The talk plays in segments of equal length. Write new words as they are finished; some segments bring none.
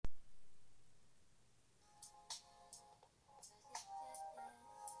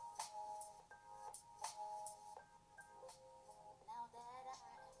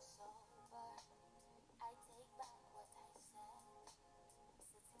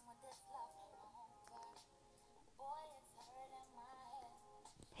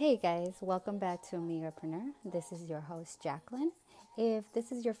Hey guys, welcome back to Amigapreneur. This is your host, Jacqueline. If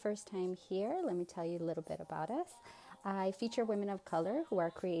this is your first time here, let me tell you a little bit about us. I feature women of color who are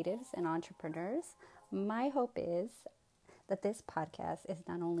creatives and entrepreneurs. My hope is that this podcast is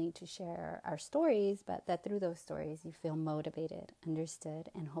not only to share our stories, but that through those stories you feel motivated, understood,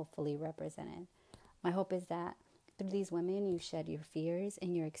 and hopefully represented. My hope is that through these women you shed your fears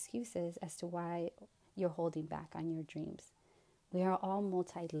and your excuses as to why you're holding back on your dreams. We are all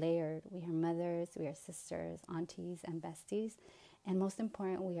multi layered. We are mothers, we are sisters, aunties, and besties. And most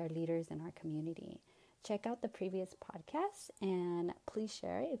important, we are leaders in our community. Check out the previous podcast and please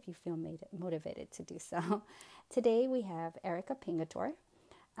share it if you feel motivated to do so. Today we have Erica Pingator.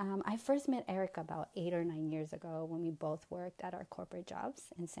 I first met Erica about 8 or 9 years ago when we both worked at our corporate jobs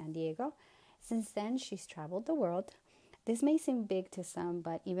in San Diego. Since then, she's traveled the world. This may seem big to some,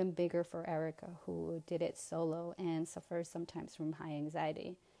 but even bigger for Erica, who did it solo and suffers sometimes from high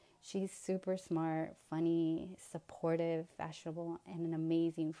anxiety. She's super smart, funny, supportive, fashionable, and an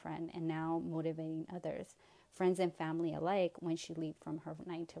amazing friend, and now motivating others, friends and family alike, when she leaped from her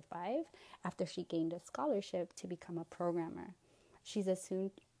 9 to 5 after she gained a scholarship to become a programmer. She's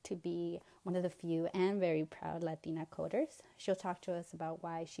assumed to be one of the few and very proud Latina coders. She'll talk to us about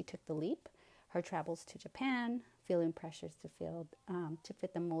why she took the leap, her travels to Japan, feeling pressures to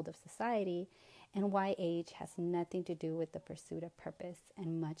fit the mold of society, and why age has nothing to do with the pursuit of purpose,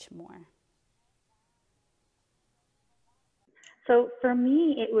 and much more. So for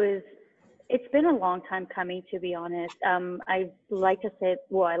me, it's been a long time coming, to be honest. I like to say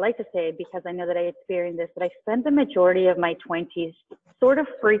it because I know that I experienced this, but I spent the majority of my 20s sort of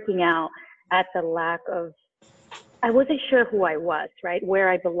freaking out at the lack of, I wasn't sure who I was, right? Where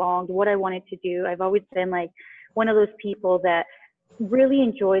I belonged, what I wanted to do. I've always been like one of those people that really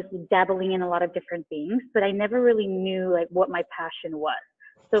enjoys dabbling in a lot of different things, but I never really knew like what my passion was.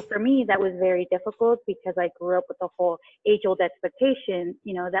 So for me, that was very difficult because I grew up with the whole age-old expectation,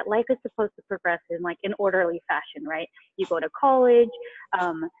 that life is supposed to progress in like an orderly fashion, right? You go to college,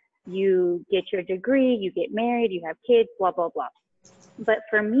 um, you get your degree, you get married, you have kids, blah blah blah. But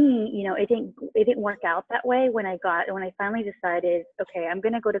for me, it didn't work out that way when I finally decided, okay, I'm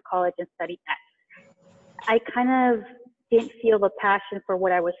gonna go to college and study X. I kind of didn't feel the passion for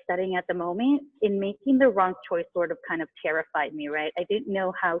what I was studying at the moment. In making the wrong choice sort of kind of terrified me, right? I didn't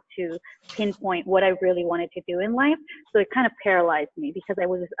know how to pinpoint what I really wanted to do in life. So it kind of paralyzed me because I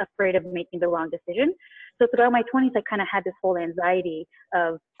was afraid of making the wrong decision. So throughout my 20s, I kind of had this whole anxiety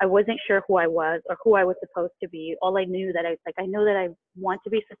of I wasn't sure who I was or who I was supposed to be. All I knew that I know that I want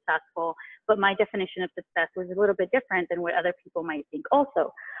to be successful, but my definition of success was a little bit different than what other people might think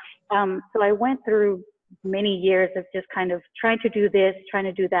also. So I went through many years of just kind of trying to do this, trying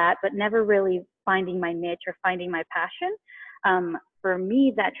to do that, but never really finding my niche or finding my passion. For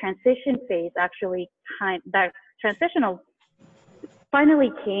me, that transition phase that transitional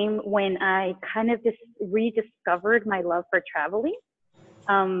finally came when I kind of just rediscovered my love for traveling.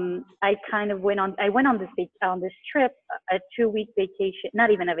 I went on this trip, a 2 week vacation,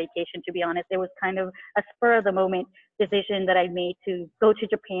 not even a vacation, to be honest. It was kind of a spur of the moment decision that I made to go to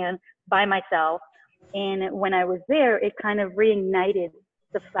Japan by myself. And when I was there, it kind of reignited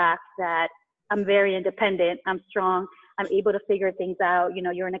the fact that I'm very independent, I'm strong, I'm able to figure things out.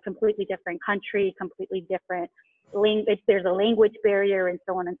 You're in a completely different country, completely different language, there's a language barrier and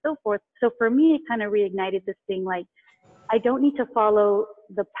so on and so forth. So for me, it kind of reignited this thing like, I don't need to follow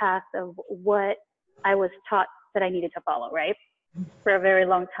the path of what I was taught that I needed to follow, right? For a very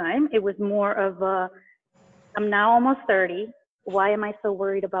long time, it was more of I'm now almost 30. Why am I so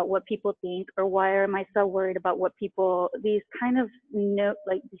worried about what people think? Or why am I so worried about what these kind of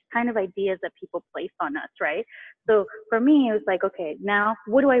these kind of ideas that people place on us, right? So for me, it was like, okay, now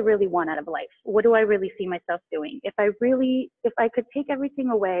what do I really want out of life? What do I really see myself doing? If I could take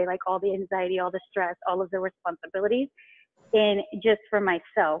everything away, like all the anxiety, all the stress, all of the responsibilities, and just for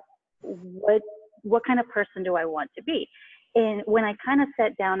myself, what kind of person do I want to be? And when I kind of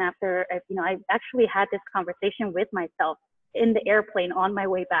sat down after, I actually had this conversation with myself in the airplane on my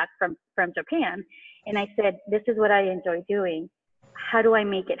way back from Japan. And I said, this is what I enjoy doing. How do I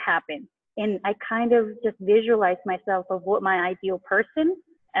make it happen? And I kind of just visualized myself of what my ideal person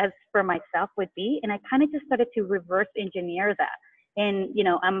as for myself would be. And I kind of just started to reverse engineer that. And,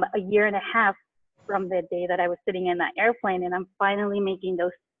 I'm a year and a half from the day that I was sitting in that airplane, and I'm finally making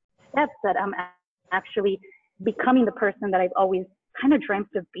those steps that I'm actually becoming the person that I've always kind of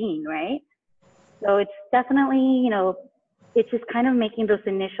dreamt of being, right? So it's definitely, it's just kind of making those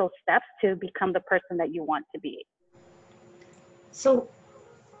initial steps to become the person that you want to be. So,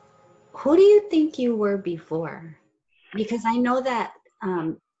 who do you think you were before? Because I know that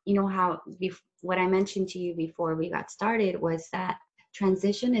you know how what I mentioned to you before we got started was that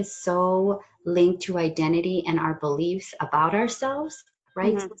transition is so linked to identity and our beliefs about ourselves,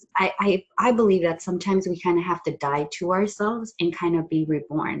 right? Mm-hmm. I believe that sometimes we kind of have to die to ourselves and kind of be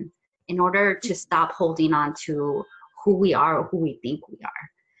reborn in order to stop holding on to who we are or who we think we are.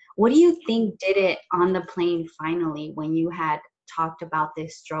 What do you think did it on the plane finally when you had talked about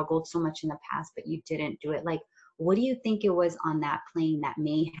this, struggled so much in the past, but you didn't do it? Like, what do you think it was on that plane that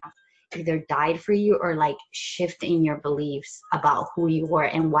may have either died for you or like shift in your beliefs about who you were?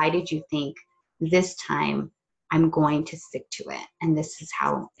 And why did you think this time I'm going to stick to it and this is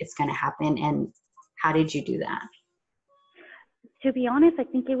how it's going to happen? And how did you do that? To be honest, I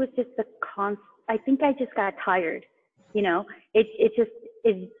think it was just I think I just got tired. You know, it just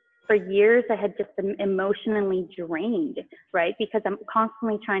is. For years, I had just been emotionally drained, right? Because I'm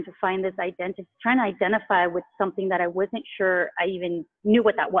constantly trying to find this identity, trying to identify with something that I wasn't sure I even knew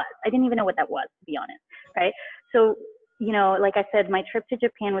what that was. I didn't even know what that was, to be honest, right? So, you know, like I said, my trip to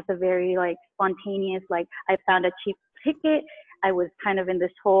Japan was a very like spontaneous, like I found a cheap ticket. I was kind of in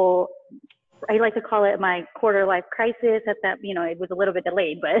this whole, I like to call it my quarter life crisis. At that, you know, it was a little bit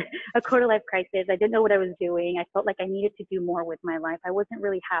delayed, but a quarter life crisis. I didn't know what I was doing. I felt like I needed to do more with my life. I wasn't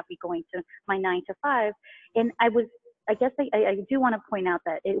really happy going to my 9 to 5, and I guess I do want to point out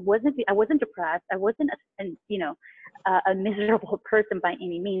that I wasn't depressed. I wasn't a miserable person by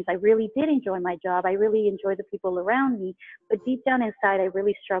any means. I really did enjoy my job. I really enjoyed the people around me, but deep down inside, I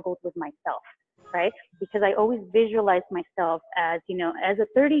really struggled with myself. Right? Because I always visualized myself as, you know, as a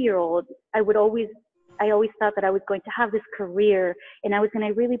 30-year-old, I always thought that I was going to have this career and I was going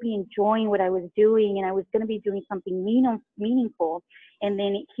to really be enjoying what I was doing and I was going to be doing something meaningful. And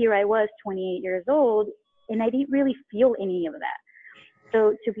then here I was 28 years old and I didn't really feel any of that.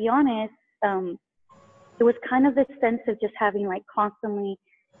 So to be honest, it was kind of this sense of just having like constantly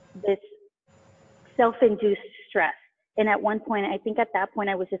this self-induced stress. And at one point, I think at that point,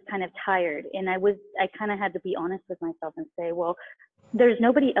 I was just kind of tired. And I kind of had to be honest with myself and say, well, there's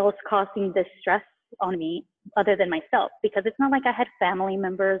nobody else causing this stress on me other than myself, because it's not like I had family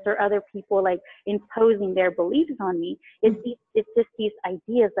members or other people like imposing their beliefs on me. It's just these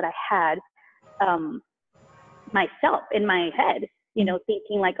ideas that I had myself in my head, you know,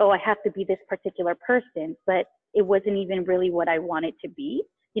 thinking like, oh, I have to be this particular person, but it wasn't even really what I wanted to be.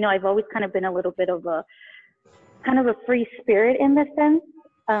 You know, I've always kind of been a little bit of a free spirit in this sense.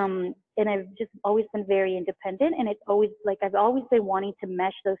 And I've just always been very independent. And it's always like, I've always been wanting to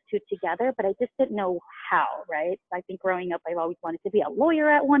mesh those two together, but I just didn't know how, right? I think growing up, I've always wanted to be a lawyer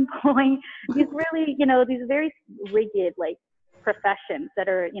at one point. These really, you know, these very rigid, like professions that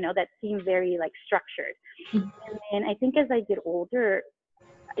are, you know, that seem very like structured. And I think as I get older,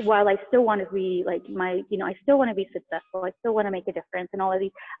 while I still want to be like I still want to be successful. I still want to make a difference and all of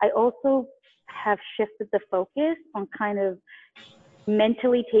these. I also have shifted the focus on kind of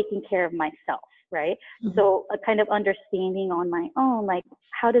mentally taking care of myself, right? Mm-hmm. So a kind of understanding on my own, like,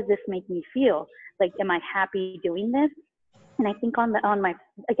 how does this make me feel? Like, am I happy doing this? And I think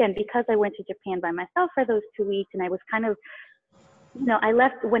again, because I went to Japan by myself for those 2 weeks and I was kind of, you know,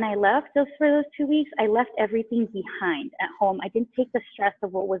 when I left for those 2 weeks, I left everything behind at home. I didn't take the stress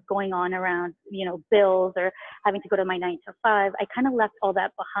of what was going on around, you know, bills or having to go to my 9 to 5. I kind of left all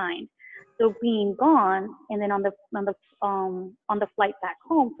that behind. So being gone, and then on the flight back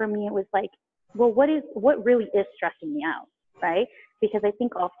home, for me, it was like, well, what really is stressing me out, right? Because I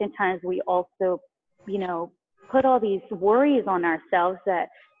think oftentimes we also, you know, put all these worries on ourselves that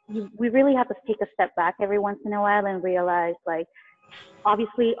we really have to take a step back every once in a while and realize, like,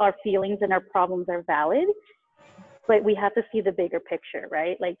 obviously our feelings and our problems are valid, but we have to see the bigger picture,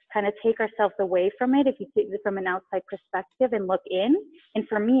 right? Like, kind of take ourselves away from it if you take it from an outside perspective and look in. And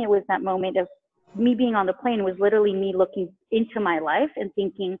for me, it was that moment of me being on the plane was literally me looking into my life and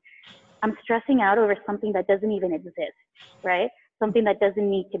thinking, I'm stressing out over something that doesn't even exist, right? Something that doesn't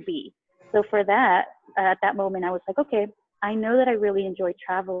need to be. So for that, at that moment, I was like, okay, I know that I really enjoy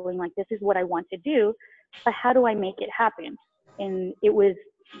traveling. Like, this is what I want to do, but how do I make it happen? And it was,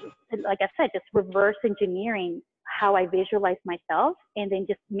 like I said, just reverse engineering how I visualize myself and then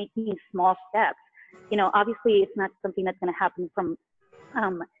just making small steps. You know, obviously it's not something that's going to happen from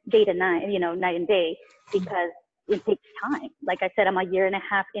day to night, you know, night and day, because it takes time. Like I said, I'm a year and a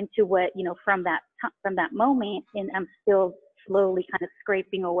half into what, you know, from that moment, and I'm still slowly kind of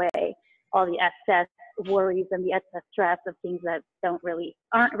scraping away all the excess worries and the excess stress of things that aren't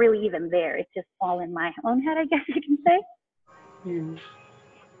really even there. It's just all in my own head, I guess you can say. Yeah.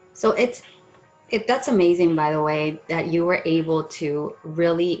 So that's amazing, by the way, that you were able to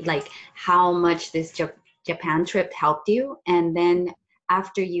really, like, how much this Japan trip helped you. And then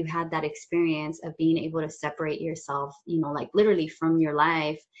after you had that experience of being able to separate yourself, you know, like literally from your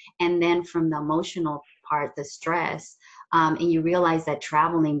life, and then from the emotional part, the stress, and you realize that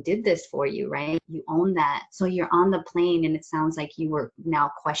traveling did this for you, right? You own that. So you're on the plane and it sounds like you were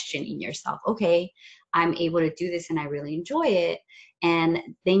now questioning yourself. Okay, I'm able to do this and I really enjoy it. And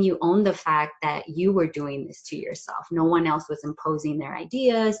then you own the fact that you were doing this to yourself. No one else was imposing their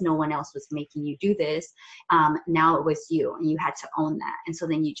ideas. No one else was making you do this. Now it was you, and you had to own that. And so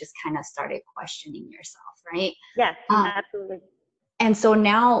then you just kind of started questioning yourself, right? Yes, Um, absolutely. and so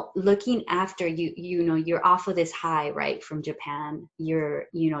now looking after you, you know, you're off of this high, right, from Japan. You're,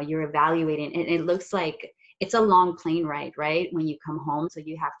 you know, you're evaluating, and it looks like it's a long plane ride, right? When you come home, so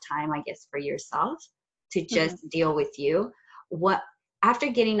you have time, I guess, for yourself to Hmm. just deal with you. What After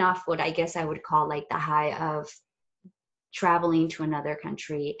getting off what I guess I would call like the high of traveling to another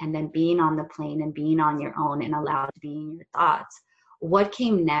country and then being on the plane and being on your own and allowed to be in your thoughts, what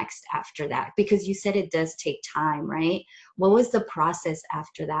came next after that? Because you said it does take time, right? What was the process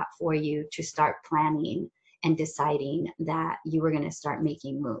after that for you to start planning and deciding that you were going to start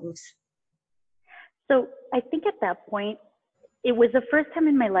making moves? So I think at that point, it was the first time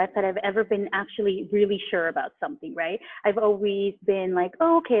in my life that I've ever been actually really sure about something, right? I've always been like,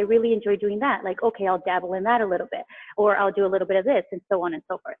 oh, okay, I really enjoy doing that. Like, okay, I'll dabble in that a little bit, or I'll do a little bit of this, and so on and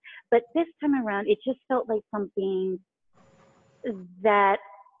so forth. But this time around, it just felt like something that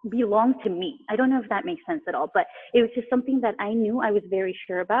belonged to me. I don't know if that makes sense at all, but it was just something that I knew I was very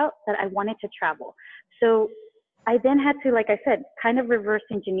sure about, that I wanted to travel. So I then had to, like I said, kind of reverse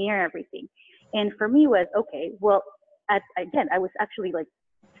engineer everything. And for me was, okay, well, again, I was actually like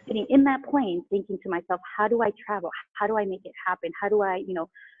sitting in that plane thinking to myself, how do I travel? How do I make it happen? How do I,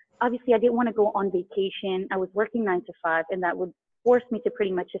 obviously I didn't want to go on vacation. I was working 9 to 5, and that would force me to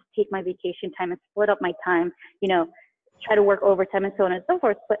pretty much just take my vacation time and split up my time, try to work overtime and so on and so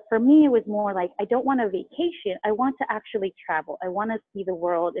forth. But for me, it was more like, I don't want a vacation. I want to actually travel. I want to see the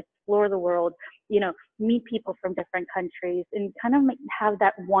world, explore the world, meet people from different countries, and kind of have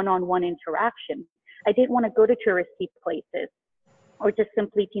that one-on-one interaction. I didn't want to go to touristy places or just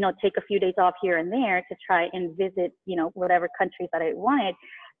simply, take a few days off here and there to try and visit, whatever countries that I wanted.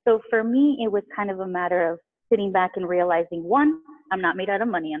 So for me, it was kind of a matter of sitting back and realizing, one, I'm not made out of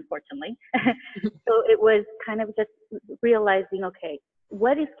money, unfortunately. So it was kind of just realizing, okay,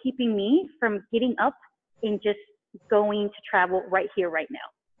 what is keeping me from getting up and just going to travel right here, right now?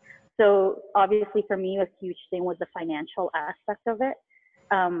 So obviously for me, a huge thing was the financial aspect of it.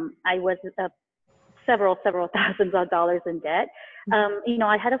 I was several thousands of dollars in debt.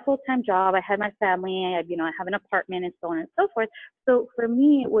 I had a full-time job. I had my family. I have an apartment and so on and so forth. So for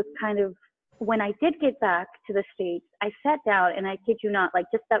me, it was kind of, when I did get back to the States, I sat down, and I kid you not, like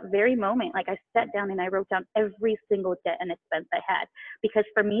just that very moment, like I sat down and I wrote down every single debt and expense I had, because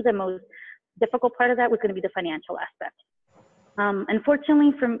for me, the most difficult part of that was going to be the financial aspect.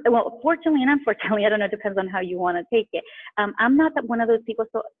 Fortunately and unfortunately, I don't know, it depends on how you want to take it. I'm not that one of those people.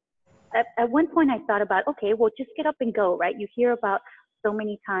 So at one point I thought about, okay, well, just get up and go, right? You hear about so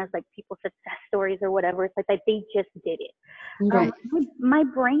many times, like people's success stories or whatever. It's like that they just did it. Right. My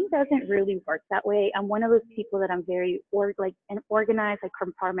brain doesn't really work that way. I'm one of those people that I'm very organized. I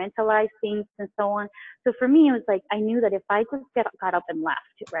compartmentalize things and so on. So for me, it was like, I knew that if I just got up and left,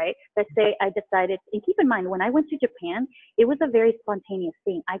 right? Let's say I decided, and keep in mind, when I went to Japan, it was a very spontaneous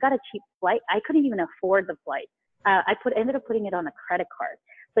thing. I got a cheap flight. I couldn't even afford the flight. I ended up putting it on a credit card.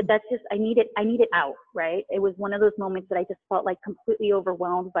 But that's just, I needed out, right? It was one of those moments that I just felt like completely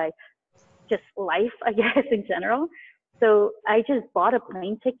overwhelmed by just life, I guess, in general. So I just bought a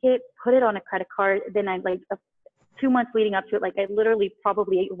plane ticket, put it on a credit card. Then 2 months leading up to it, like I literally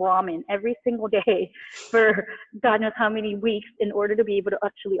probably ate ramen every single day for God knows how many weeks in order to be able to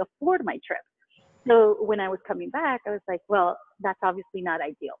actually afford my trip. So when I was coming back, I was like, well, that's obviously not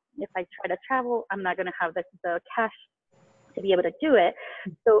ideal. If I try to travel, I'm not going to have the cash to be able to do it.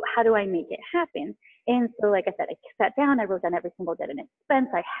 So how do I make it happen? And so, like I said, I sat down, I wrote down every single debt and expense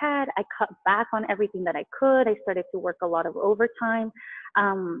I had. I cut back on everything that I could. I started to work a lot of overtime.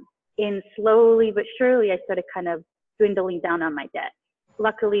 And slowly but surely, I started kind of dwindling down on my debt.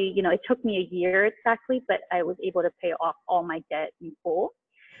 Luckily, it took me a year exactly, but I was able to pay off all my debt in full,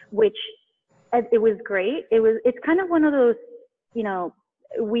 which it was great. It's kind of one of those,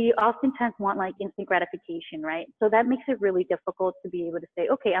 we oftentimes want like instant gratification, right? So that makes it really difficult to be able to say,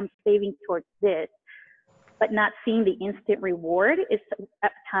 okay, I'm saving towards this, but not seeing the instant reward. Is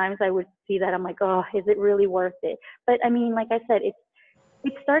at times I would see that, I'm like, oh, is it really worth it? But I mean, like I said, it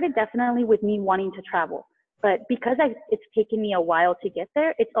started definitely with me wanting to travel, but because it's taken me a while to get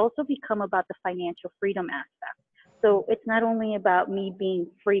there, it's also become about the financial freedom aspect. So it's not only about me being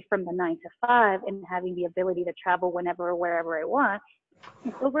free from the 9 to 5 and having the ability to travel whenever or wherever I want.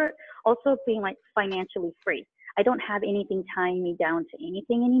 It's over also being like financially free. I don't have anything tying me down to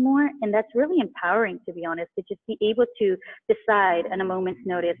anything anymore. And that's really empowering, to be honest, to just be able to decide at a moment's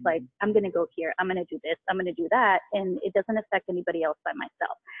notice, like, I'm going to go here, I'm going to do this, I'm going to do that. And it doesn't affect anybody else but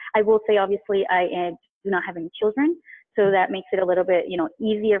myself. I will say, obviously, do not have any children. So that makes it a little bit,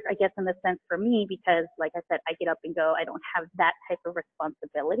 easier, I guess, in the sense for me, because like I said, I get up and go. I don't have that type of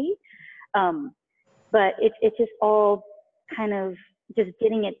responsibility. But it's just all kind of just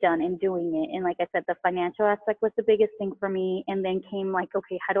getting it done and doing it. And like I said, the financial aspect was the biggest thing for me. And then came like,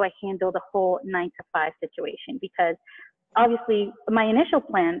 okay, how do I handle the whole 9 to 5 situation? Because obviously my initial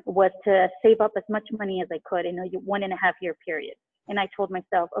plan was to save up as much money as I could in a 1.5-year period. And I told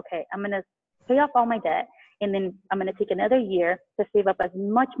myself, okay, I'm going to pay off all my debt. And then I'm going to take another year to save up as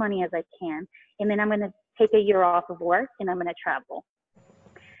much money as I can. And then I'm going to take a year off of work and I'm going to travel.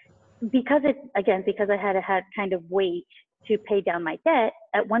 Because I had kind of wait to pay down my debt,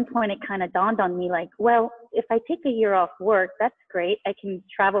 at one point it kind of dawned on me like, well, if I take a year off work, that's great. I can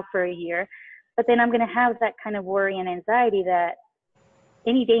travel for a year, but then I'm going to have that kind of worry and anxiety that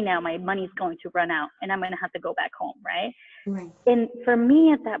any day now my money's going to run out and I'm going to have to go back home, right? Right. And for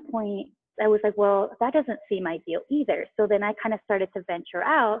me at that point, I was like, well, that doesn't seem ideal either. So then I kind of started to venture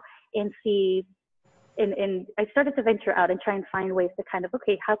out and see, and I started to venture out and try and find ways to kind of,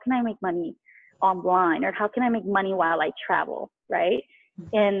 okay, how can I make money online, or how can I make money while I travel, right?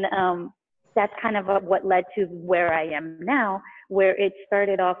 And that's kind of what led to where I am now, where it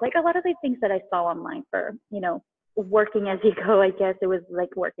started off like a lot of the things that I saw online for, working as you go. I guess it was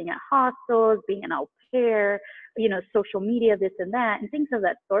like working at hostels, being an au pair, social media, this and that, and things of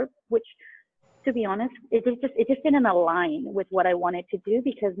that sort, which, to be honest, it just didn't align with what I wanted to do,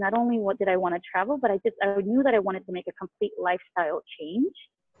 because not only what did I want to travel, but I knew that I wanted to make a complete lifestyle change.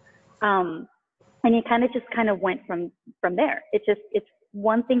 And it kind of went from there. It's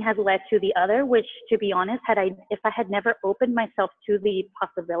one thing has led to the other, which, to be honest, if I had never opened myself to the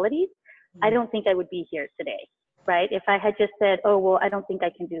possibilities, I don't think I would be here today, right? If I had just said, oh, well, I don't think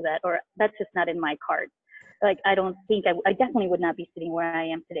I can do that, or that's just not in my cards. Like, I don't think I definitely would not be sitting where I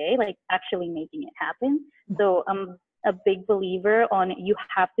am today, like actually making it happen. So I'm a big believer on, you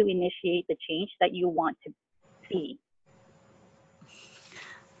have to initiate the change that you want to see.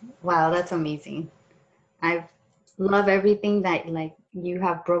 Wow, that's amazing. I love everything that you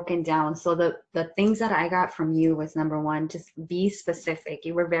have broken down. So the things that I got from you was, number one, just be specific.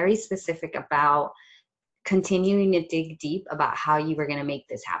 You were very specific about continuing to dig deep about how you were going to make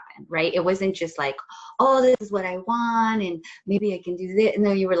this happen, right? It wasn't just like, oh, this is what I want and maybe I can do this.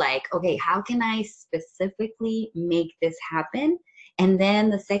 No, you were like, okay, how can I specifically make this happen? And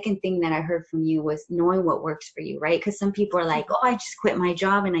then the second thing that I heard from you was knowing what works for you, right? Because some people are like, oh, I just quit my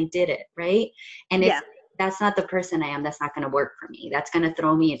job and I did it, right? And that's not the person I am. That's not going to work for me. That's going to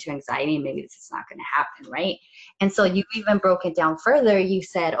throw me into anxiety, and maybe this is not going to happen, right? And so you even broke it down further. You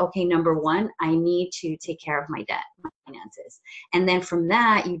said, okay, number one, I need to take care of my debt, my finances. And then from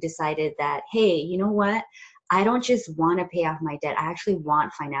that, you decided that, hey, you know what? I don't just want to pay off my debt. I actually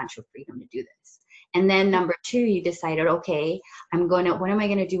want financial freedom to do this. And then number two, you decided, okay, what am I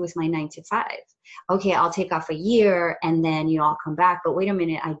going to do with my 9 to 5? Okay, I'll take off a year and then, I'll come back. But wait a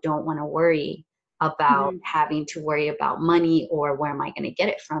minute, I don't want to worry about having to worry about money or where am I going to get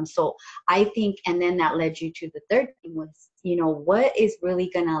it from. So I think, and then that led you to the third thing was, what is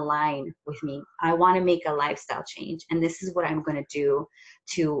really going to align with me? I want to make a lifestyle change. And this is what I'm going to do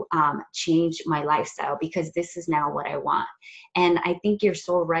to change my lifestyle, because this is now what I want. And I think you're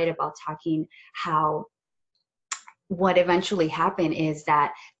so right about talking how what eventually happened is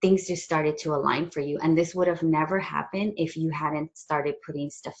that things just started to align for you. And this would have never happened if you hadn't started putting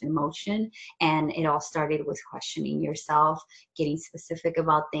stuff in motion. And it all started with questioning yourself, getting specific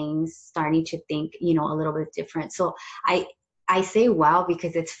about things, starting to think, a little bit different. So I say wow,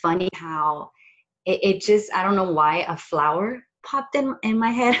 because it's funny how it just, I don't know why a flower popped in my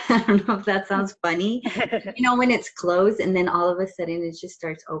head. I don't know if that sounds funny. When it's closed and then all of a sudden it just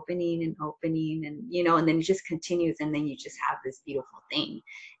starts opening and opening and, and then it just continues and then you just have this beautiful thing.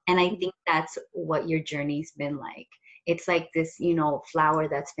 And I think that's what your journey's been like. It's like this, flower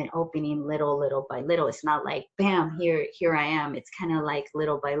that's been opening little by little. It's not like, bam, here I am. It's kind of like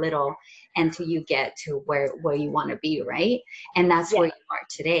little by little until you get to where you want to be, right? And that's where you are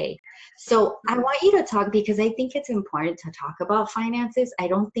today. So I want you to talk, because I think it's important to talk about finances. I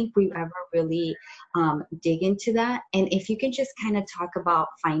don't think we ever really dig into that. And if you can just kind of talk about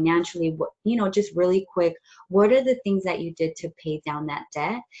financially, just really quick, what are the things that you did to pay down that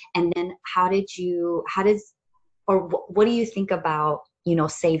debt? And then or what do you think about, you know,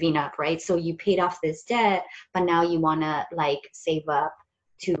 saving up, right? So you paid off this debt, but now you want to like save up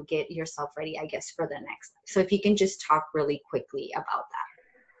to get yourself ready, I guess, for the next. So if you can just talk really quickly about that.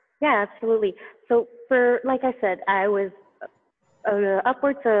 Yeah, absolutely. So like I said, I was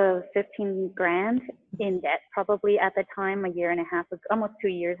upwards of 15 grand in debt, probably at the time, a year and a half ago, almost 2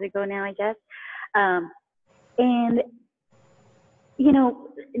 years ago now, I guess. And you know,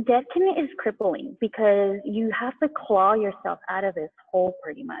 debt is crippling because you have to claw yourself out of this hole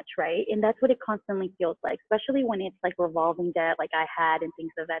pretty much, right? And that's what it constantly feels like, especially when it's like revolving debt like I had and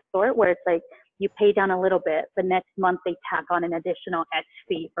things of that sort, where it's like you pay down a little bit, the next month they tack on an additional X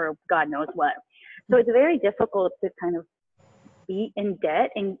fee for God knows what. So it's very difficult to kind of be in debt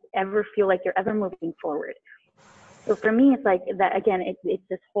and ever feel like you're ever moving forward. So for me, it's like that again, it's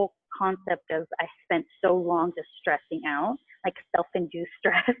this whole concept of I spent so long just stressing out, like self-induced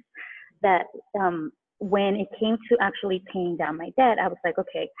stress, that when it came to actually paying down my debt, I was like,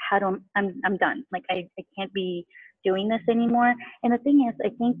 okay, I'm done. Like I can't be doing this anymore. And the thing is, I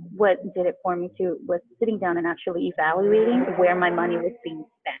think what did it for me too was sitting down and actually evaluating where my money was being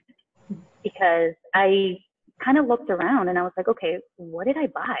spent, because I kind of looked around and I was like, okay, what did I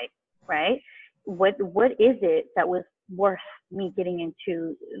buy, right? What is it that was worth me getting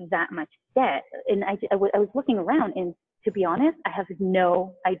into that much debt? And I was looking around, and to be honest, I have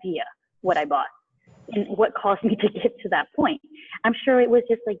no idea what I bought and what caused me to get to that point. I'm sure it was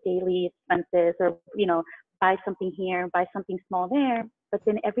just like daily expenses, or, you know, buy something here, buy something small there, but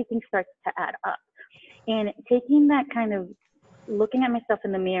then everything starts to add up. And taking that kind of looking at myself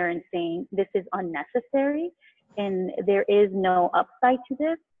in the mirror and saying, this is unnecessary and there is no upside to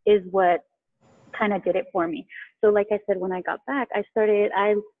this, is what kind of did it for me. So like I said, when I got back, I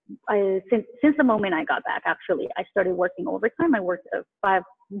since the moment I got back, actually, I started working overtime. I worked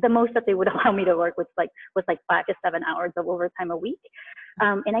the most that they would allow me to work was like 5 to 7 hours of overtime a week.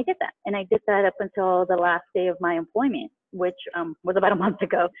 And I did that up until the last day of my employment, which was about a month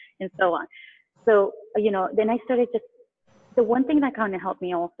ago, and so on. So, you know, then I started just, the one thing that kind of helped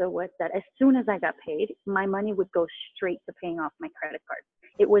me also was that as soon as I got paid, my money would go straight to paying off my credit card.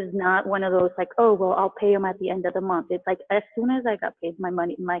 It was not one of those like, oh, well, I'll pay them at the end of the month. It's like as soon as I got paid,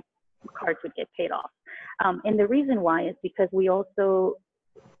 my cards would get paid off. And the reason why is because we also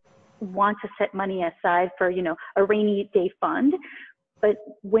want to set money aside for, you know, a rainy day fund. But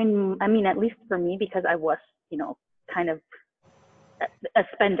at least for me, because I was, you know, kind of a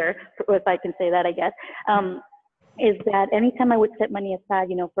spender, if I can say that, I guess, is that anytime I would set money aside,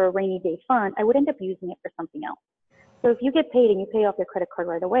 you know, for a rainy day fund, I would end up using it for something else. So if you get paid and you pay off your credit card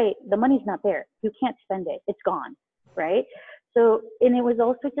right away, the money's not there. You can't spend it. It's gone, right? So, and it was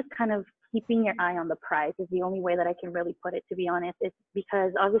also just kind of keeping your eye on the prize is the only way that I can really put it, to be honest. It's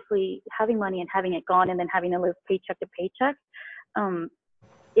because obviously having money and having it gone and then having to live paycheck to paycheck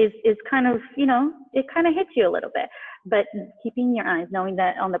is kind of, you know, it kind of hits you a little bit. But keeping your eyes, knowing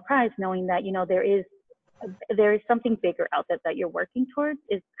that on the prize, knowing that, you know, there is something bigger out there that you're working towards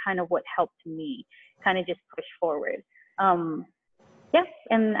is kind of what helped me kind of just push forward. Yeah,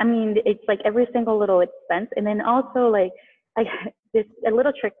 and I mean, it's like every single little expense. And then also like a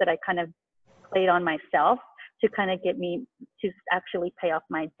little trick that I kind of played on myself to kind of get me to actually pay off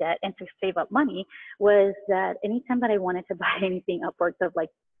my debt and to save up money was that anytime that I wanted to buy anything upwards of like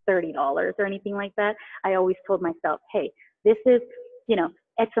 $30 or anything like that, I always told myself, hey, this is, you know,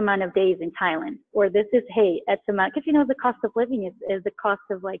 X amount of days in Thailand, or this is, hey, X amount, because, you know, the cost of living is the cost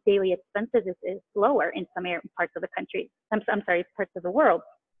of like daily expenses is lower in some parts of the country. I'm sorry, parts of the world.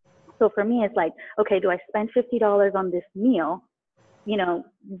 So for me, it's like, okay, do I spend $50 on this meal, you know,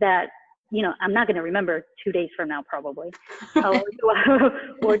 that, you know, I'm not going to remember 2 days from now, probably,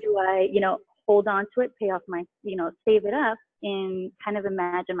 or do I, you know, hold on to it, pay off my, you know, save it up and kind of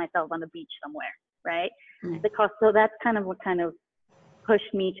imagine myself on the beach somewhere, right? The cost. So that's kind of what kind of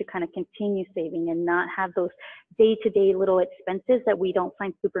pushed me to kind of continue saving and not have those day-to-day little expenses that we don't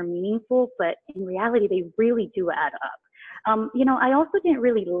find super meaningful, but in reality, they really do add up. You know, I also didn't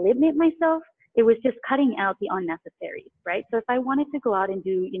really limit myself. It was just cutting out the unnecessaries, right? So if I wanted to go out and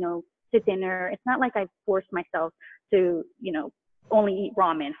do, you know, to dinner, it's not like I forced myself to, you know, only eat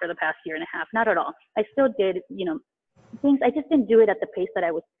ramen for the past year and a half. Not at all. I still did, you know, things. I just didn't do it at the pace that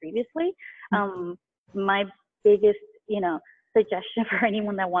I was previously. My biggest, you know, suggestion for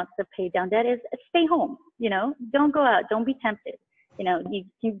anyone that wants to pay down debt is stay home. You know, don't go out. Don't be tempted. You know, you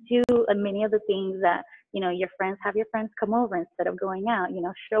can do many of the things that, you know, your friends come over instead of going out. You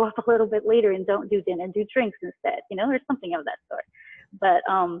know, show up a little bit later and don't do dinner, do drinks instead. You know, or something of that sort. But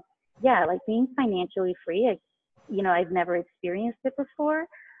yeah, like being financially free, you know, I've never experienced it before.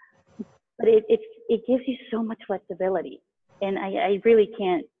 but it gives you so much flexibility. And I really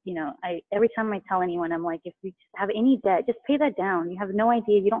can't, you know, every time I tell anyone, I'm like, if you have any debt, just pay that down. You have no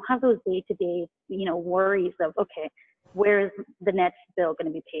idea. You don't have those day-to-day, you know, worries of, okay, where is the next bill going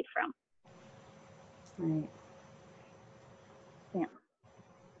to be paid from? Right. Yeah.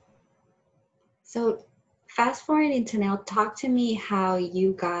 So fast forwarding to now, talk to me how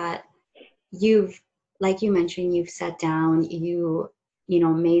like you mentioned, you've sat down, you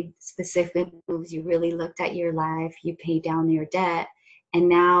know, made specific moves, you really looked at your life, you paid down your debt, and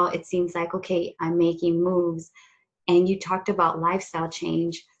now it seems like, okay, I'm making moves. And you talked about lifestyle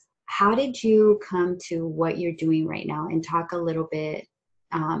change. How did you come to what you're doing right now? And talk a little bit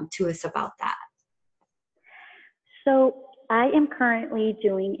to us about that. So I am currently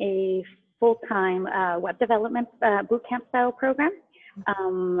doing a full-time web development bootcamp style program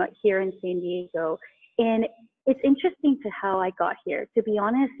here in San Diego. And it's interesting to how I got here. To be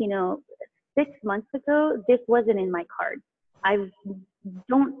honest, you know, 6 months ago, this wasn't in my cards. I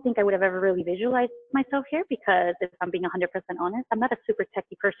don't think I would have ever really visualized myself here because if I'm being 100% honest, I'm not a super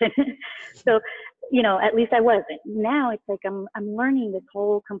techie person. So, you know, at least I wasn't. Now it's like I'm learning this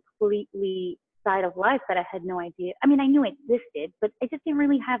whole completely side of life that I had no idea. I mean, I knew it existed, but I just didn't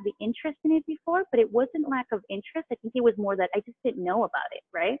really have the interest in it before. But it wasn't lack of interest. I think it was more that I just didn't know about it,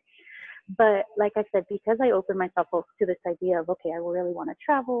 right? But like I said, because I opened myself up to this idea of, okay, I really want to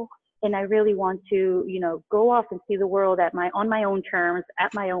travel and I really want to, you know, go off and see the world on my own terms,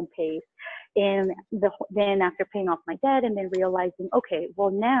 at my own pace. And then after paying off my debt and then realizing, okay, well,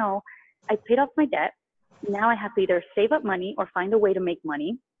 now I paid off my debt. Now I have to either save up money or find a way to make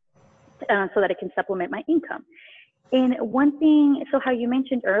money so that I can supplement my income. And one thing, so how you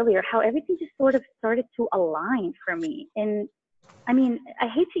mentioned earlier, how everything just sort of started to align for me. And I mean, I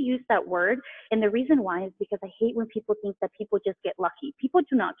hate to use that word. And the reason why is because I hate when people think that people just get lucky. People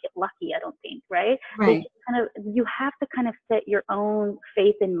do not get lucky, I don't think, right? Right. You have to kind of set your own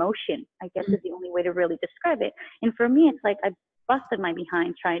faith in motion, I guess is the only way to really describe it. And for me, it's like I busted my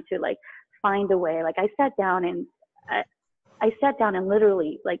behind trying to like find a way. Like I sat down and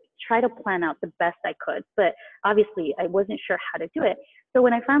literally like try to plan out the best I could, but obviously I wasn't sure how to do it. So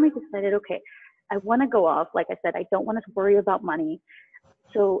when I finally decided, okay, I want to go off, like I said, I don't want to worry about money.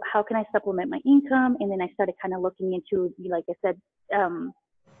 So how can I supplement my income? And then I started kind of looking into, like I said,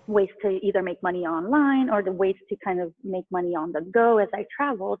 ways to either make money online or the ways to kind of make money on the go as I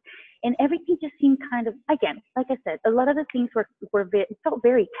traveled. And everything just seemed kind of, again, like I said, a lot of the things felt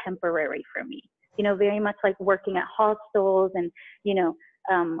very temporary for me. You know, very much like working at hostels and, you know,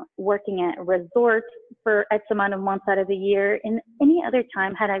 working at resorts for X amount of months out of the year. And any other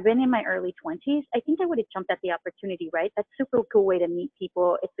time, had I been in my early 20s, I think I would have jumped at the opportunity, right? That's a super cool way to meet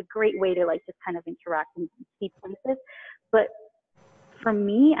people. It's a great way to like just kind of interact and see places. But for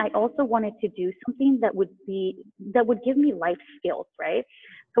me, I also wanted to do something that would give me life skills, right?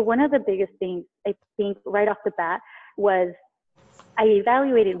 So one of the biggest things I think right off the bat was I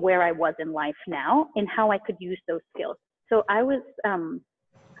evaluated where I was in life now and how I could use those skills. So I was,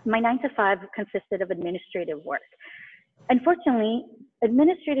 my 9 to 5 consisted of administrative work. Unfortunately,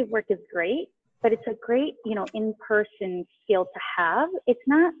 administrative work is great, but it's a great, you know, in-person skill to have. It's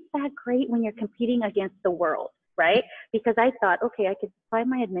not that great when you're competing against the world, right? Because I thought, okay, I could apply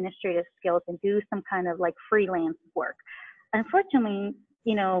my administrative skills and do some kind of like freelance work. Unfortunately,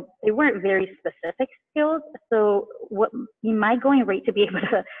 you know, they weren't very specific skills. So what my going rate to be able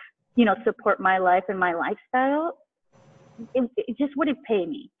to, you know, support my life and my lifestyle, it just wouldn't pay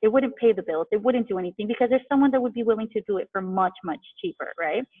me. It wouldn't pay the bills. It wouldn't do anything because there's someone that would be willing to do it for much, much cheaper,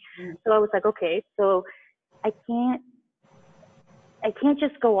 right? Mm-hmm. So I was like, okay, so I can't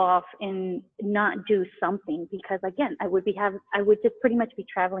just go off and not do something because again, I would just pretty much be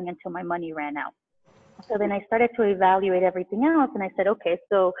traveling until my money ran out. So then I started to evaluate everything else and I said, okay,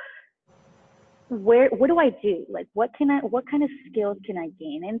 so what do I do? Like, what kind of skills can I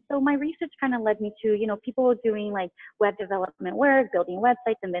gain? And so my research kind of led me to, you know, people doing like web development work, building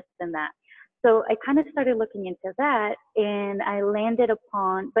websites and this and that. So I kind of started looking into that and I landed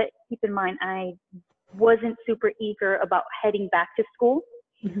upon, but keep in mind, I wasn't super eager about heading back to school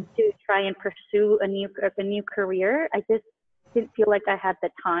to try and pursue a new career. I just didn't feel like I had the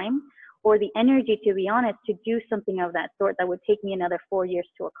time or the energy, to be honest, to do something of that sort that would take me another 4 years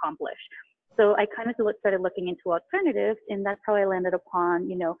to accomplish. So I kind of started looking into alternatives, and that's how I landed upon,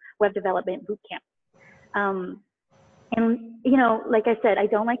 you know, web development bootcamp. And, you know, like I said, I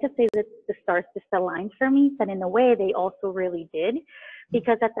don't like to say that the stars just aligned for me, but in a way they also really did,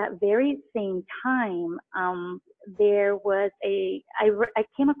 because at that very same time, there was I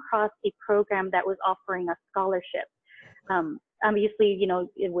came across a program that was offering a scholarship obviously, you know,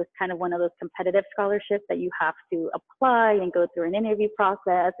 it was kind of one of those competitive scholarships that you have to apply and go through an interview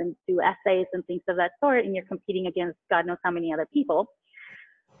process and do essays and things of that sort, and you're competing against God knows how many other people.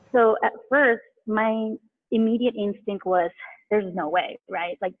 So at first, my immediate instinct was, there's no way,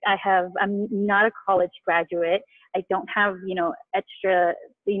 right? Like I'm not a college graduate. I don't have, you know, extra,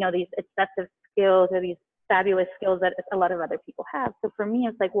 you know, these excessive skills or these fabulous skills that a lot of other people have. So for me,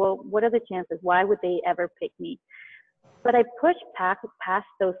 it's like, well, what are the chances? Why would they ever pick me? But I pushed past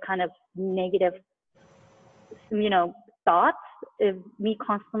those kind of negative, you know, thoughts of me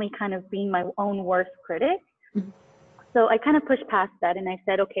constantly kind of being my own worst critic. So I kind of pushed past that and I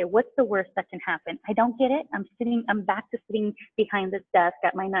said, okay, what's the worst that can happen? I don't get it. I'm back to sitting behind this desk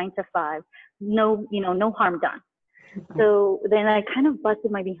at my 9 to 5. No, you know, no harm done. So then I kind of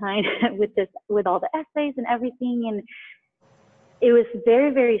busted my behind with all the essays and everything. And it was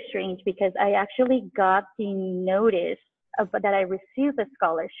very, very strange because I actually got the notice that I received the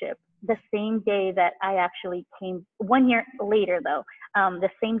scholarship the same day that I actually came, 1 year later though, the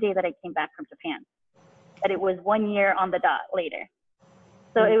same day that I came back from Japan. That it was 1 year on the dot later.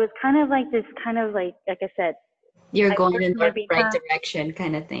 So it was kind of like this, kind of like I said, you're going in the right direction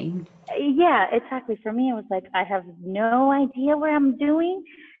kind of thing. Yeah, exactly. For me, it was like, I have no idea what I'm doing,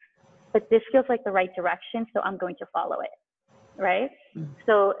 but this feels like the right direction, so I'm going to follow it, right?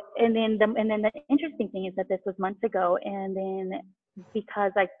 So, and then the interesting thing is that this was months ago, and then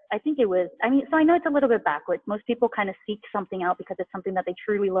because I think it was, I mean, so I know it's a little bit backwards. Most people kind of seek something out because it's something that they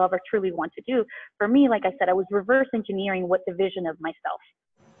truly love or truly want to do. For me, like I said, I was reverse engineering what the vision of myself,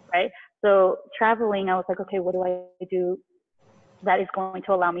 right? So traveling, I was like, okay, what do I do that is going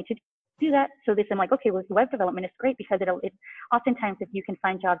to allow me to do that? So this, I'm like, okay, well, web development is great because it's oftentimes if you can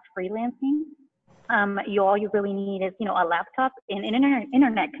find jobs freelancing, all you really need is, you know, a laptop and an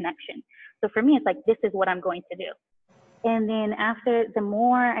internet connection. So for me, it's like, this is what I'm going to do. And then after, the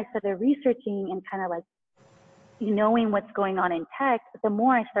more I started researching and kind of like knowing what's going on in tech, the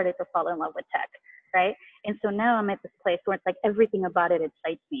more I started to fall in love with tech, right? And so now I'm at this place where it's like everything about it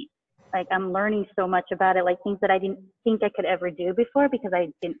excites me. Like I'm learning so much about it, like things that I didn't think I could ever do before because I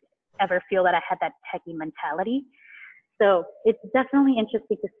didn't ever feel that I had that techie mentality. So it's definitely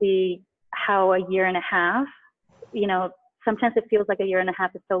interesting to see how a year and a half, you know, sometimes it feels like a year and a half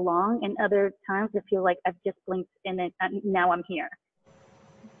is so long, and other times it feels like I've just blinked and then now I'm here.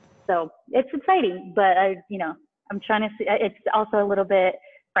 So it's exciting, but I'm trying to see, it's also a little bit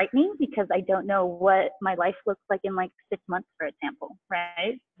frightening because I don't know what my life looks like in like 6 months, for example,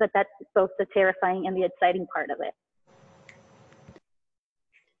 right? But that's both the terrifying and the exciting part of it.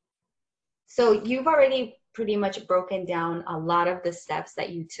 So you've already pretty much broken down a lot of the steps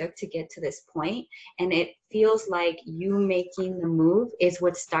that you took to get to this point, and it feels like you making the move is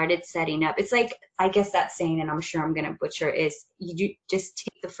what started setting up. It's like, I guess that saying, and I'm sure I'm gonna butcher, is you just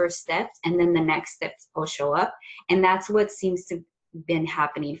take the first steps and then the next steps will show up. And that's what seems to been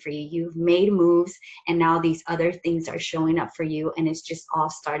happening for you. You've made moves and now these other things are showing up for you, and it's just all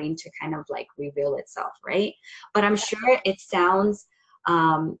starting to kind of like reveal itself, right? But I'm sure it sounds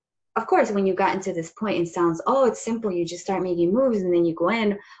of course, when you got into this point, it sounds, oh, it's simple. You just start making moves and then you go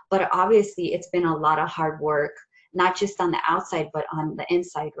in. But obviously, it's been a lot of hard work, not just on the outside, but on the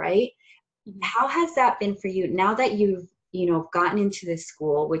inside, right? Mm-hmm. How has that been for you now that you've, gotten into this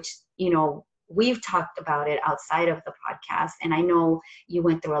school, which, we've talked about it outside of the podcast. And I know you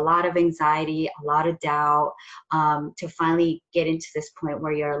went through a lot of anxiety, a lot of doubt, to finally get into this point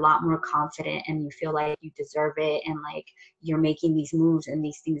where you're a lot more confident and you feel like you deserve it and like you're making these moves and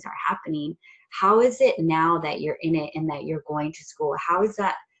these things are happening. How is it now that you're in it and that you're going to school? How is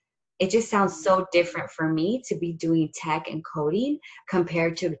that? It just sounds so different for me to be doing tech and coding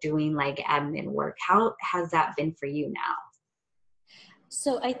compared to doing like admin work. How has that been for you now?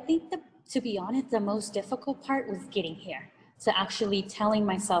 So I think to be honest, the most difficult part was getting here, to actually telling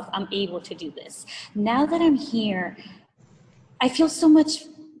myself I'm able to do this. Now that I'm here, I feel so much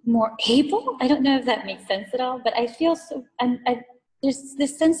more able. I don't know if that makes sense at all, but I feel so, there's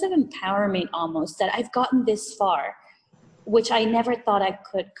this sense of empowerment almost that I've gotten this far, which I never thought I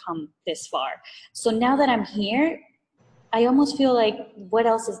could come this far. So now that I'm here, I almost feel like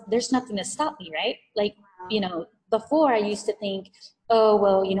there's nothing to stop me, right? Like, before I used to think, oh,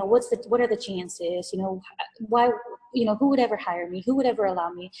 well, what are the chances? Why, who would ever hire me? Who would ever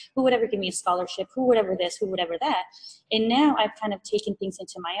allow me? Who would ever give me a scholarship? Who would ever this? Who would ever that? And now I've kind of taken things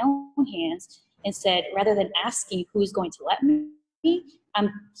into my own hands and said, rather than asking who's going to let me, I'm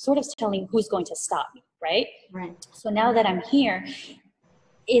sort of telling who's going to stop me, right? Right. So now that I'm here,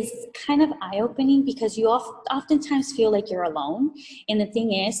 is kind of eye-opening, because you oftentimes feel like you're alone. And the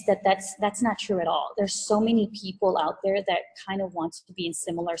thing is that's not true at all. There's so many people out there that kind of want to be in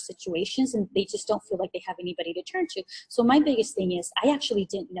similar situations, and they just don't feel like they have anybody to turn to. So my biggest thing is, I actually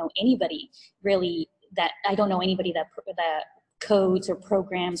didn't know anybody really I don't know anybody that codes or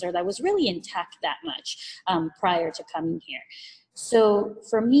programs or that was really in tech that much prior to coming here. So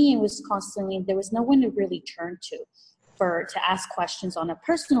for me, it was constantly, there was no one to really turn to ask questions on a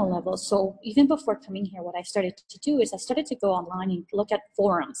personal level. So even before coming here, what I started to do is I started to go online and look at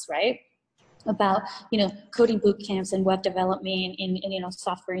forums, right? About, coding boot camps and web development and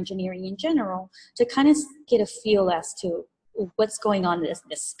software engineering in general, to kind of get a feel as to what's going on in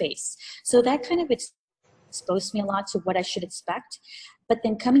this space. So that kind of exposed me a lot to what I should expect. But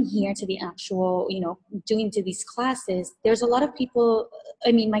then coming here to the actual, doing to these classes, there's a lot of people.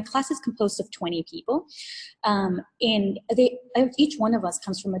 I mean, my class is composed of 20 people, and each one of us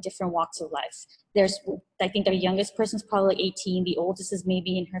comes from a different walks of life. I think the youngest person's probably 18, the oldest is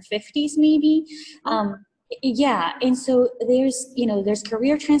maybe in her 50s, maybe. Yeah, and so there's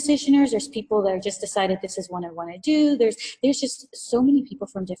career transitioners, there's people that are just decided this is what I want to do. There's just so many people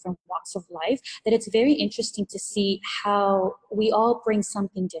from different walks of life that it's very interesting to see how we all bring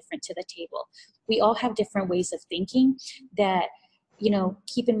something different to the table. We all have different ways of thinking that,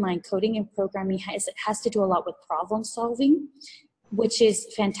 keep in mind, coding and programming has to do a lot with problem solving, which is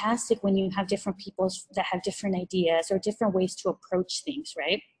fantastic when you have different people that have different ideas or different ways to approach things,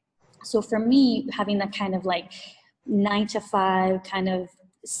 right? So for me, having that kind of like 9 to 5 kind of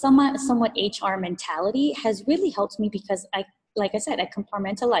somewhat HR mentality has really helped me, because like I said, I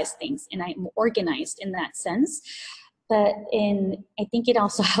compartmentalize things and I'm organized in that sense. But I think it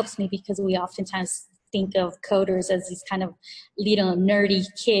also helps me because we oftentimes think of coders as these kind of nerdy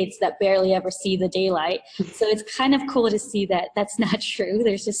kids that barely ever see the daylight. So it's kind of cool to see that that's not true.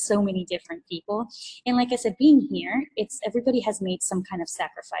 There's just so many different people. And like I said, being here, everybody has made some kind of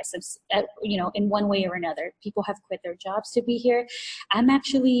sacrifice, in one way or another. People have quit their jobs to be here.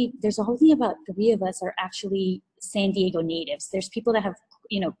 There's only about 3 of us are actually San Diego natives. There's people that have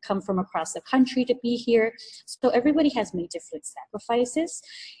come from across the country to be here. So everybody has made different sacrifices.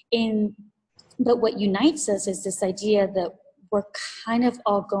 But what unites us is this idea that we're kind of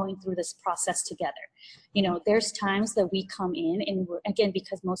all going through this process together. There's times that we come in and again,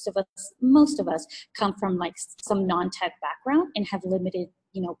 because most of us come from like some non-tech background and have limited,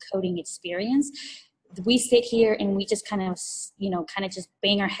 coding experience. We sit here and we just kind of just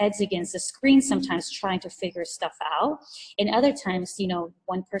bang our heads against the screen sometimes trying to figure stuff out. And other times,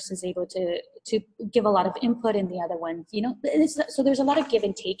 one person's able to give a lot of input and the other one, so there's a lot of give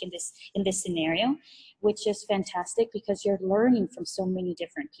and take in this scenario, which is fantastic because you're learning from so many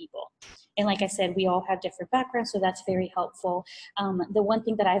different people. And like I said, we all have different backgrounds, so that's very helpful. The one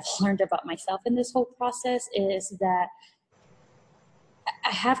thing that I've learned about myself in this whole process is that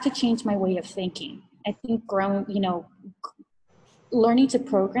I have to change my way of thinking. I think learning to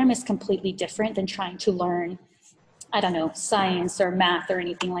program is completely different than trying to learn, science or math or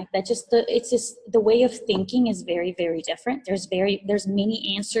anything like that. It's just the way of thinking is very, very different. There's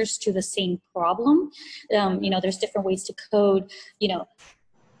many answers to the same problem. There's different ways to code,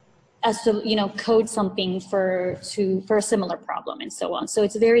 code something for a similar problem and so on. So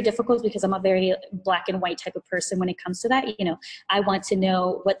it's very difficult because I'm a very black and white type of person when it comes to that. I want to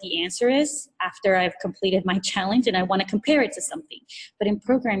know what the answer is after I've completed my challenge and I want to compare it to something. But in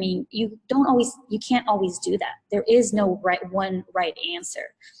programming, you can't always do that. There is no one right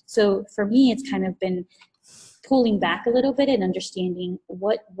answer. So for me, it's kind of been pulling back a little bit and understanding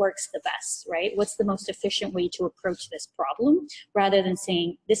what works the best, right? What's the most efficient way to approach this problem rather than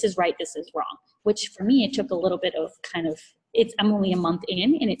saying, this is right, this is wrong, which for me, it took a little bit of I'm only a month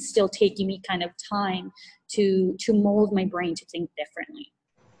in and it's still taking me kind of time to mold my brain to think differently.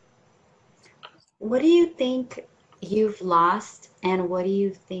 What do you think you've lost and what do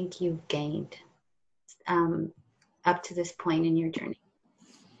you think you've gained up to this point in your journey?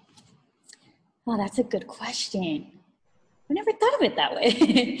 Oh, that's a good question. I never thought of it that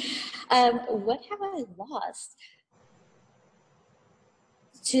way. What have I lost?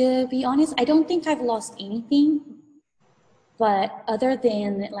 To be honest, I don't think I've lost anything, but other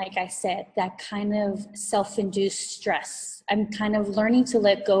than, like I said, that kind of self-induced stress. I'm kind of learning to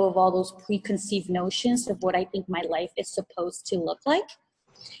let go of all those preconceived notions of what I think my life is supposed to look like.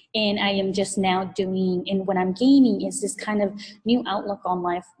 And I am just now doing, and what I'm gaining is this kind of new outlook on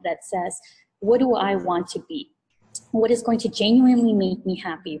life that says, what do I want to be? What is going to genuinely make me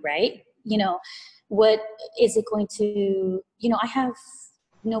happy, right? What is it going to, I have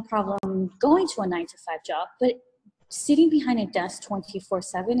no problem going to a 9 to 5 job, but sitting behind a desk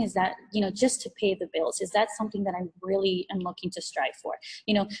 24/7, is that, just to pay the bills, is that something that I really am looking to strive for?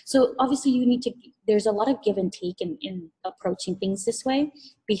 So obviously there's a lot of give and take in approaching things this way,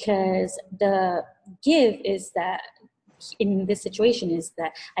 because the give is that in this situation is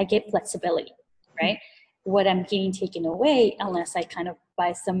that I get flexibility, right? What I'm getting taken away, unless I kind of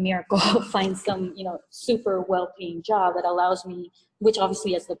by some miracle find some, super well-paying job that allows me, which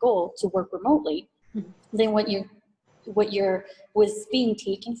obviously is the goal, to work remotely, then was being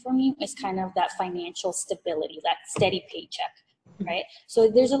taken from you is kind of that financial stability, that steady paycheck, right? So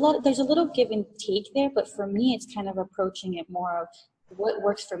there's a little give and take there, but for me, it's kind of approaching it more of what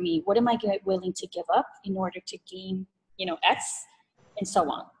works for me. What am I willing to give up in order to gain, X, and so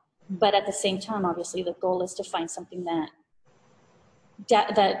on. But at the same time, obviously, the goal is to find something that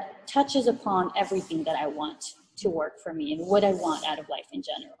touches upon everything that I want to work for me and what I want out of life in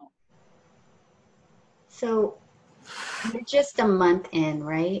general. So you're just a month in,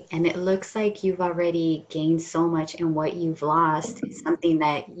 right? And it looks like you've already gained so much, and what you've lost is something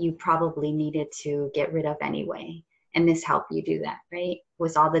that you probably needed to get rid of anyway. And this helped you do that, right?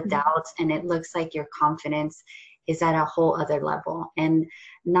 Was all the doubts, and it looks like your confidence is at a whole other level. And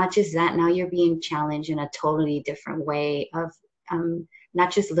not just that, now you're being challenged in a totally different way of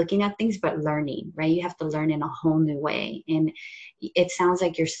not just looking at things, but learning, right? You have to learn in a whole new way. And it sounds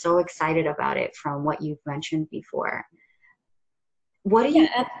like you're so excited about it from what you've mentioned before. What do you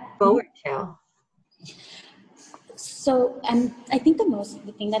look forward to? So, I think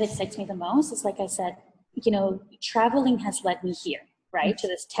the thing that excites me the most is, like I said, traveling has led me here, right?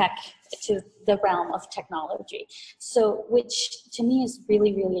 To the realm of technology. So, which to me is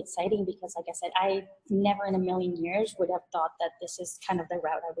really, really exciting, because like I said, I never in a million years would have thought that this is kind of the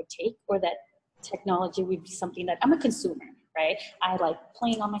route I would take, or that technology would be something that I'm a consumer, right? I like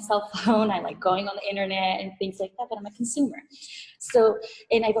playing on my cell phone. I like going on the internet and things like that, but I'm a consumer. So,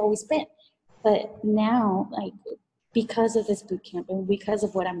 and I've always been, but now, like, because of this boot camp and because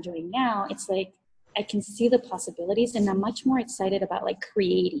of what I'm doing now, it's like, I can see the possibilities, and I'm much more excited about like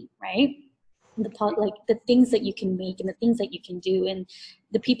creating, right? Like the things that you can make and the things that you can do and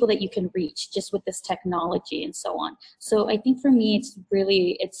the people that you can reach just with this technology and so on. So I think for me, it's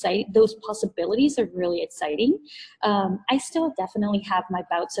really exciting. Those possibilities are really exciting. I still definitely have my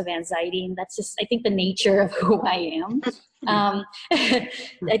bouts of anxiety, and that's just, I think, the nature of who I am.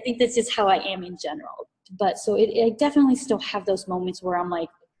 I think that's just how I am in general. But so I definitely still have those moments where I'm like,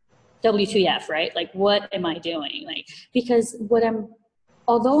 WTF, right? Like, what am I doing? Like, because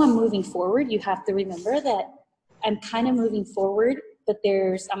although I'm moving forward, you have to remember that I'm kind of moving forward, but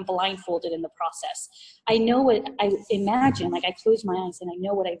I'm blindfolded in the process. I know what I imagine, like I close my eyes and I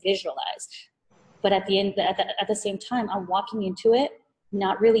know what I visualize. But at the end, at the same time, I'm walking into it,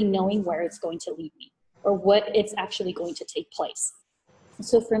 not really knowing where it's going to lead me or what it's actually going to take place.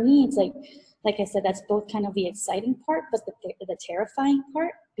 So for me, it's like I said, that's both kind of the exciting part, but the terrifying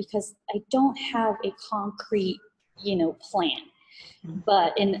part, because I don't have a concrete, plan.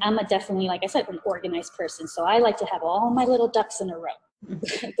 And I'm definitely, like I said, an organized person. So I like to have all my little ducks in a row.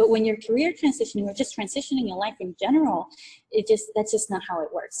 But when you're career transitioning or just transitioning your life in general, that's just not how it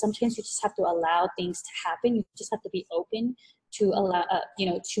works. Sometimes you just have to allow things to happen. You just have to be open to allow,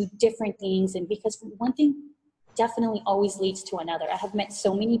 to different things. And because one thing definitely always leads to another. I have met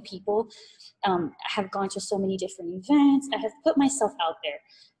so many people. I have gone to so many different events. I have put myself out there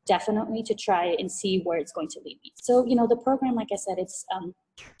definitely to try and see where it's going to lead me. So, the program, like I said, it's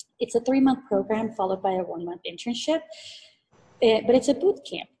a 3-month program followed by a 1-month internship, but it's a boot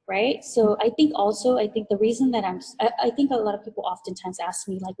camp, right? So I think the reason that I think a lot of people oftentimes ask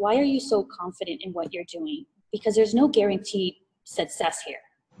me, like, why are you so confident in what you're doing? Because there's no guaranteed success here.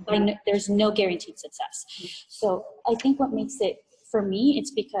 There's no guaranteed success. So I think what makes it, for me,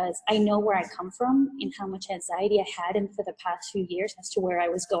 it's because I know where I come from and how much anxiety I had for the past few years as to where I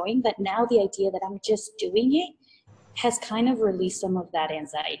was going. That now the idea that I'm just doing it has kind of released some of that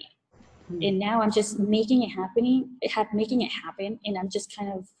anxiety. And now I'm just making it happen. And I'm just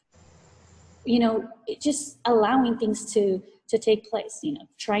kind of, just allowing things to take place,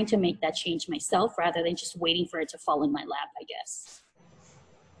 trying to make that change myself rather than just waiting for it to fall in my lap, I guess.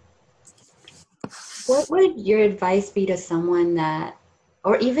 What would your advice be to someone that,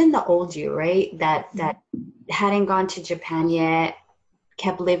 or even the old you, right, that hadn't gone to Japan yet,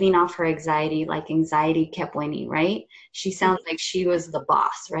 kept living off her anxiety, like anxiety kept winning, right? She sounds like she was the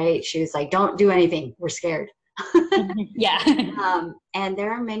boss, right? She was like, don't do anything, we're scared. Yeah. And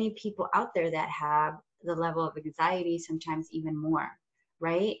there are many people out there that have the level of anxiety, sometimes even more,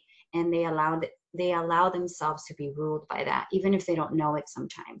 right? And they allowed they allow themselves to be ruled by that, even if they don't know it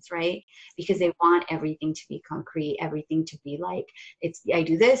sometimes, right? Because they want everything to be concrete, everything to be like, it's, I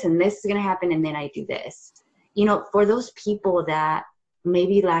do this and this is going to happen and then I do this. You know, for those people that may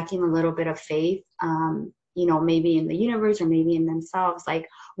be lacking a little bit of faith, you know, maybe in the universe or maybe in themselves, like,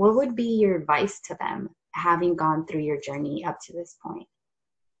 what would be your advice to them having gone through your journey up to this point?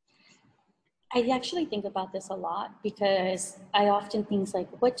 I actually think about this a lot because I often think like,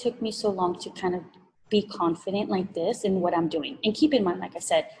 what took me so long to kind of be confident like this in what I'm doing? And keep in mind, like I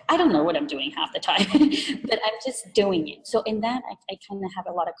said, I don't know what I'm doing half the time, but I'm just doing it. So in that, I kind of have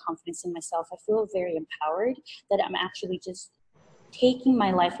a lot of confidence in myself. I feel very empowered that I'm actually just taking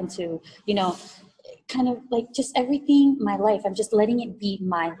my life into, you know, kind of like just everything, my life, I'm just letting it be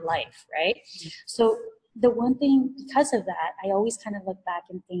my life, right? So the one thing, because of that, I always kind of look back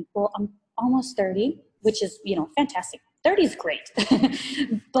and think, well, I'm almost 30, which is, you know, fantastic. 30 is great.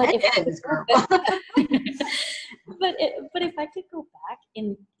 But if I could go back, but if I could go back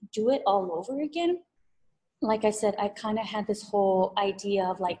and do it all over again, like I said, I kind of had this whole idea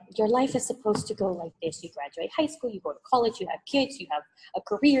of like, your life is supposed to go like this. You graduate high school, you go to college, you have kids, you have a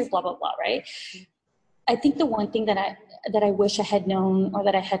career, blah, blah, blah, right? I think the one thing that I wish I had known or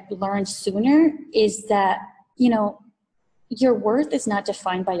that I had learned sooner is that, you know, your worth is not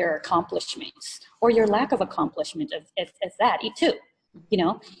defined by your accomplishments or your lack of accomplishment of that too. You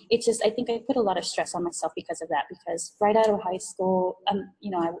know, it's just, I think I put a lot of stress on myself because of that, because right out of high school,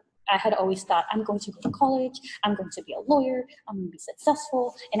 you know, I had always thought, I'm going to go to college, I'm going to be a lawyer, I'm going to be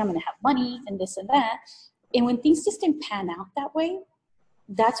successful, and I'm going to have money and this and that. And when things just didn't pan out that way,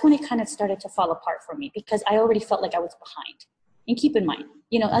 that's when it kind of started to fall apart for me, because I already felt like I was behind. And keep in mind,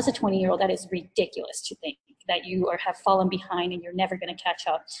 you know, as a 20-year-old, that is ridiculous to think that you have fallen behind and you're never going to catch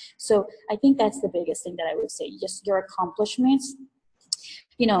up. So I think that's the biggest thing that I would say. Just your accomplishments,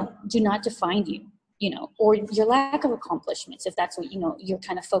 you know, do not define you, you know, or your lack of accomplishments, if that's what, you know, you're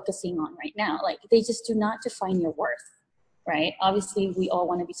kind of focusing on right now. Like, they just do not define your worth, right? Obviously, we all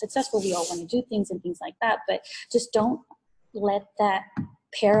want to be successful. We all want to do things and things like that, but just don't let that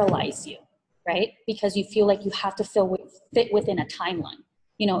paralyze you, right? Because you feel like you have to fit within a timeline.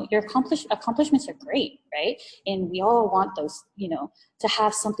 You know, your accomplishments are great, right? And we all want those, you know, to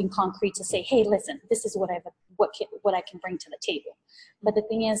have something concrete to say, hey, listen, this is what I can bring to the table. But the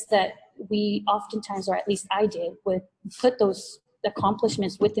thing is that we oftentimes, or at least I did, would put those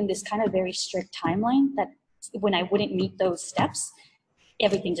accomplishments within this kind of very strict timeline that when I wouldn't meet those steps,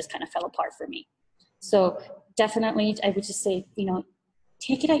 everything just kind of fell apart for me. So definitely, I would just say, you know,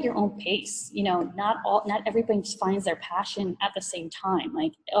 take it at your own pace. You know, not everybody finds their passion at the same time,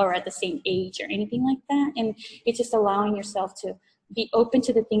 like, or at the same age or anything like that. And it's just allowing yourself to be open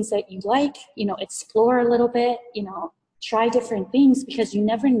to the things that you like, you know, explore a little bit, you know, try different things, because you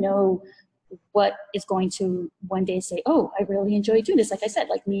never know what is going to one day say, oh, I really enjoy doing this. Like I said,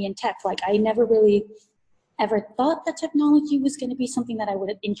 like me in tech, like I never really ever thought that technology was going to be something that I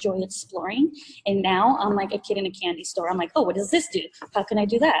would enjoy exploring. And now I'm like a kid in a candy store. I'm like, oh, what does this do? How can I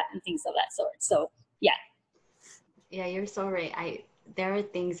do that? And things of that sort. So, yeah. Yeah, you're so right. There are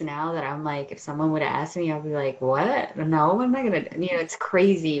things now that I'm like, if someone would ask me, I'll be like, what? No, I'm not going to, you know, it's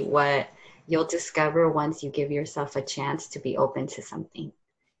crazy what you'll discover once you give yourself a chance to be open to something.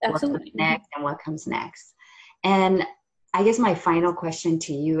 Absolutely. What comes next and what comes next. And I guess my final question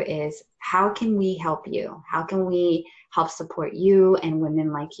to you is, how can we help you? How can we help support you and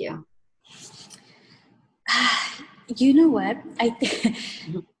women like you? You know what? I think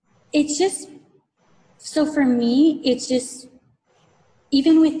it's just, so for me, it's just,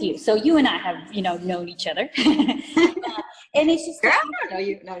 even with you. So you and I have, you know, known each other. And it's just, girl, no,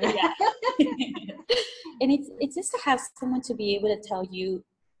 you, no, no. Yeah. And it's just to have someone to be able to tell you,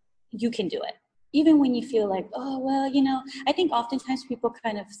 you can do it. Even when you feel like, oh, well, you know, I think oftentimes people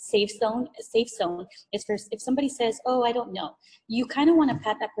kind of safe zone is first, if somebody says, oh, I don't know, you kind of want to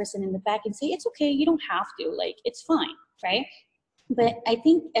pat that person in the back and say, it's okay, you don't have to, like, it's fine, right? But I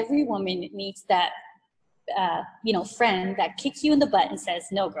think every woman needs that, you know, friend that kicks you in the butt and says,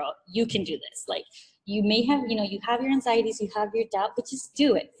 no, girl, you can do this. Like, you may have, you know, you have your anxieties, you have your doubt, but just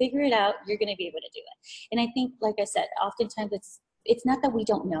do it, figure it out. You're going to be able to do it. And I think, like I said, oftentimes it's not that we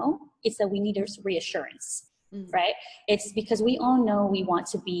don't know, it's that we need a reassurance, right? It's because we all know we want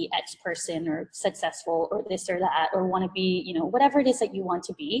to be X person or successful or this or that, or want to be, you know, whatever it is that you want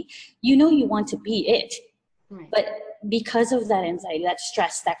to be, you know, you want to be it. Right. But because of that anxiety, that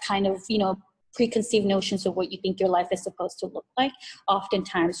stress, that kind of, you know, preconceived notions of what you think your life is supposed to look like,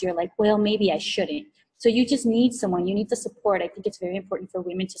 oftentimes you're like, well, maybe I shouldn't. So you just need someone, you need the support. I think it's very important for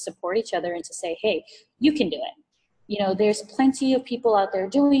women to support each other and to say, hey, you can do it. there's plenty of people out there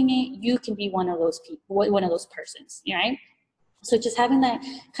doing it. You can be one of those people, one of those persons, right? So just having that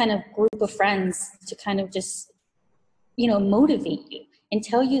kind of group of friends to kind of just, motivate you and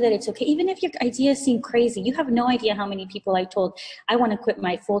tell you that it's okay. Even if your ideas seem crazy, you have no idea how many people I told, I want to quit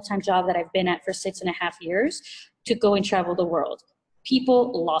my full-time job that I've been at for 6.5 years to go and travel the world.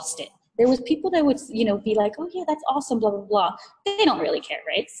 People lost it. There was people that would, be like, oh yeah, that's awesome, blah, blah, blah. They don't really care,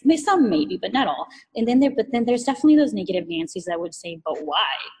 right? Some maybe, but not all. And then there's definitely those negative Nancy's that would say, but why?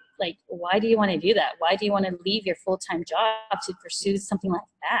 Like, why do you want to do that? Why do you want to leave your full-time job to pursue something like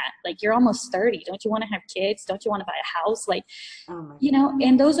that? Like, you're almost 30. Don't you want to have kids? Don't you want to buy a house? Like,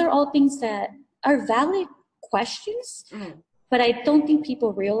 and those are all things that are valid questions. But I don't think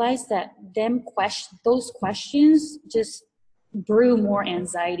people realize that those questions just brew more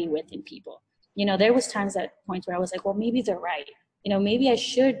anxiety within people. There was times at points where I was like, well, maybe they're right. Maybe I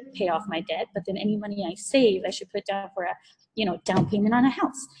should pay off my debt, but then any money I save, I should put down for a, down payment on a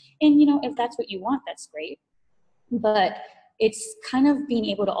house. And, if that's what you want, that's great. But it's kind of being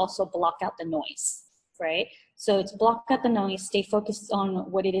able to also block out the noise, right? So it's block out the noise, stay focused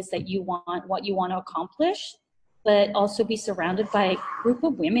on what it is that you want, what you want to accomplish, but also be surrounded by a group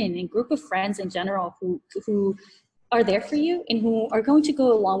of women and group of friends in general who are there for you and who are going to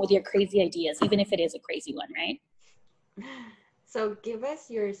go along with your crazy ideas, even if it is a crazy one, right? So give us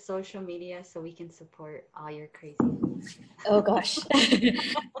your social media so we can support all your crazy. Oh gosh.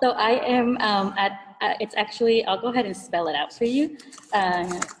 So I am it's actually, I'll go ahead and spell it out for you.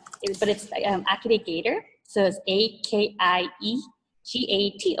 But it's Akide Gator. So it's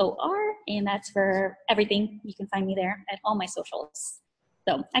AKIEGATOR, and that's for everything. You can find me there at all my socials.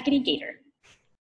 So Akide Gator.